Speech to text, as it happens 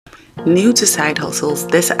New to side hustles,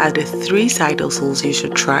 these are the 3 side hustles you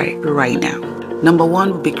should try right now. Number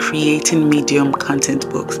 1 will be creating medium content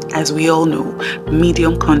books. As we all know,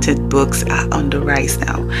 medium content books are on the rise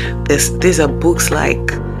now. These are books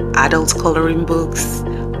like adult coloring books,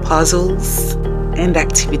 puzzles, and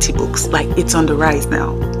activity books. Like, it's on the rise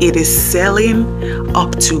now. It is selling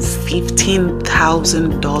up to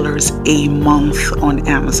 $15,000 a month on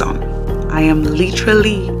Amazon. I am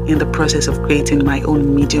literally in the process of creating my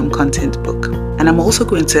own medium content book, and I'm also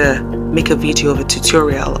going to make a video of a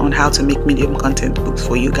tutorial on how to make medium content books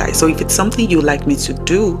for you guys. So if it's something you'd like me to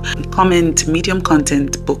do, comment medium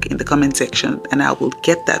content book in the comment section and I will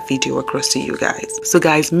get that video across to you guys. So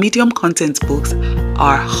guys, medium content books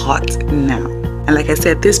are hot now. And like I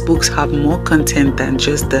said, these books have more content than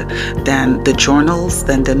just the journals,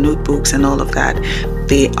 than the notebooks and all of that.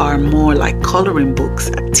 They are more like coloring books,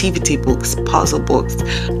 activity books, puzzle books,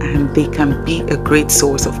 and they can be a great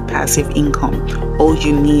source of passive income. All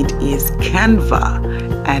you need is Canva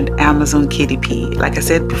and Amazon KDP. Like I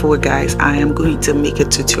said before, guys, I am going to make a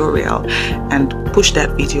tutorial and push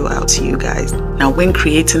that video out to you guys. Now, when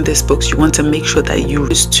creating these books, you want to make sure that you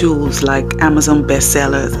use tools like Amazon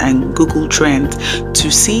bestsellers and Google Trends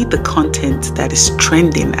to see the content that is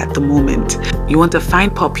trending at the moment. You want to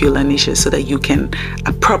find popular niches so that you can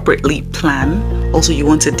appropriately plan. Also, you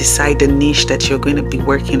want to decide the niche that you're going to be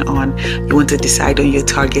working on. You want to decide on your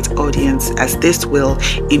target audience, as this will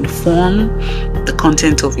inform the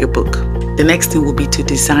content of your book. The next thing will be to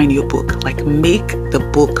design your book, like make the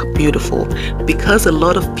book beautiful. Because a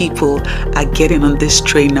lot of people are getting on this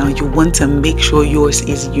train now, you want to make sure yours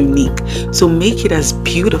is unique. So make it as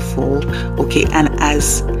beautiful, okay, and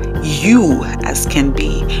as you as can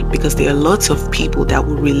be, because there are lots of people that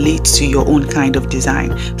will relate to your own kind of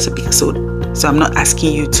design. So I'm not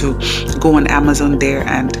asking you to go on Amazon there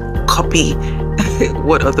and copy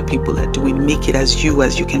what other people are doing. Make it as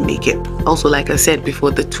you can make it. Also, like I said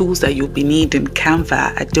before, the tools that you'll be needing: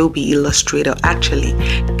 Canva, Adobe Illustrator. Actually,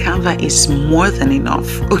 Canva is more than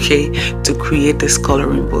enough, okay, to create these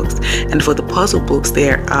coloring books. And for the puzzle books,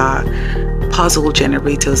 there are puzzle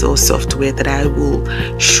generators or software that I will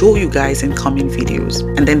show you guys in coming videos.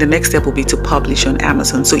 And then the next step will be to publish on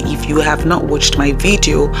Amazon. So if you have not watched my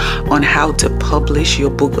video on how to publish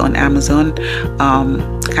your book on Amazon,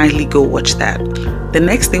 kindly go watch that. The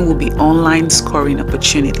next thing will be online scoring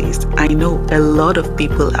opportunities. I know a lot of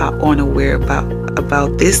people are unaware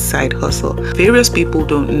about this side hustle. Various people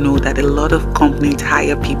don't know that a lot of companies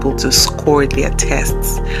hire people to score their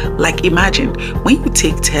tests. Like, imagine when you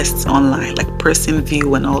take tests online, like Person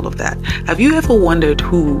View and all of that. Have you ever wondered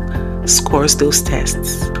who scores those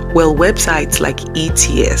tests? Well, websites like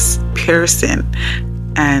ETS, Pearson,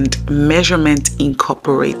 and Measurement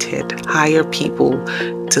Incorporated hire people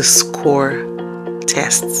to score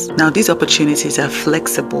tests. Now, these opportunities are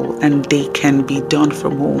flexible and they can be done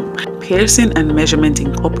from home. Pearson and Measurement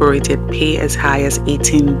Incorporated pay as high as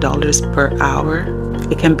 $18 per hour.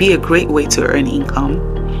 It can be a great way to earn income.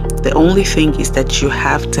 The only thing is that you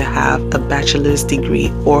have to have a bachelor's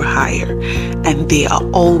degree or higher, and they are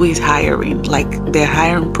always hiring. Like, their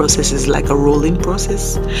hiring process is like a rolling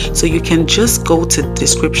process. So you can just go to the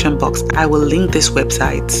description box. I will link this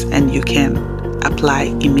website and you can apply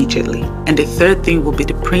immediately. And the third thing will be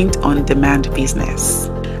the print-on-demand business.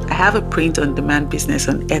 I have a print-on-demand business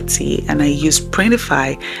on Etsy, and I use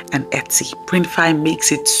Printify and Etsy. Printify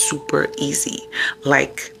makes it super easy.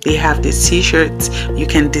 Like, they have the t-shirts. You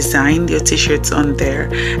can design your t-shirts on there,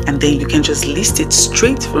 and then you can just list it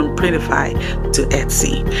straight from Printify to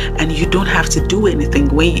Etsy, and you don't have to do anything.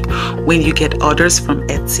 When you get orders from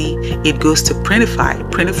Etsy, it goes to Printify.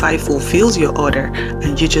 Printify fulfills your order,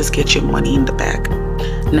 and you just get your money in the bag.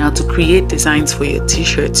 Now, to create designs for your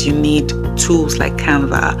t-shirts, you need tools like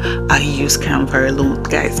Canva. I use Canva alone.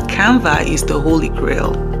 Guys, Canva is the holy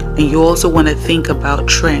grail. And you also want to think about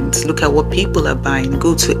trends. Look at what people are buying.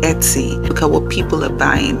 Go to Etsy. Look at what people are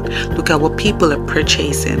buying. Look at what people are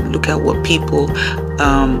purchasing. Look at what people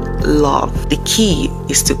love. The key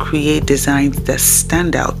is to create designs that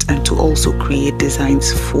stand out and to also create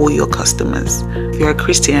designs for your customers. If you're a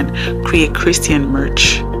Christian, create Christian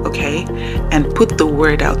merch, okay? And put the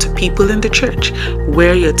word out to people in the church.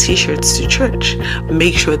 Wear your t-shirts to church.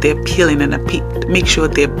 Make sure they're appealing and make sure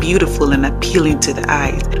they're beautiful and appealing to the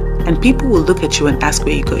eyes. And people will look at you and ask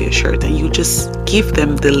where you got your shirt, and you just give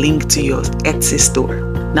them the link to your Etsy store.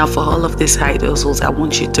 Now, for all of these side hustles, I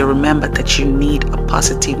want you to remember that you need a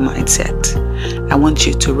positive mindset. I want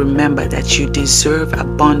you to remember that you deserve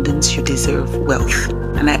abundance, you deserve wealth.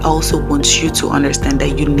 And I also want you to understand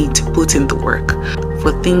that you need to put in the work.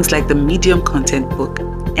 For things like the medium content book,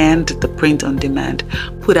 and the print on demand.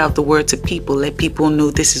 Put out the word to people. Let people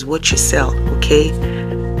know this is what you sell, okay?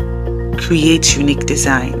 Create unique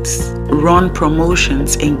designs. Run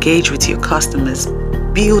promotions. Engage with your customers.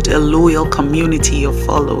 Build a loyal community you're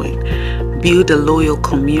following. Build a loyal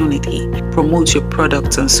community. Promote your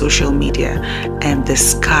products on social media. And the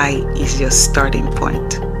sky is your starting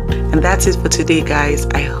point. And that's it for today, guys.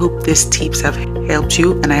 I hope these tips have helped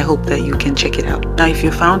you, and I hope that you can check it out. Now, if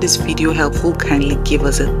you found this video helpful, kindly give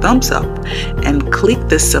us a thumbs up and click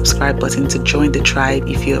the subscribe button to join the tribe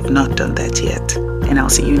if you have not done that yet. And I'll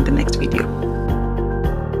see you in the next video.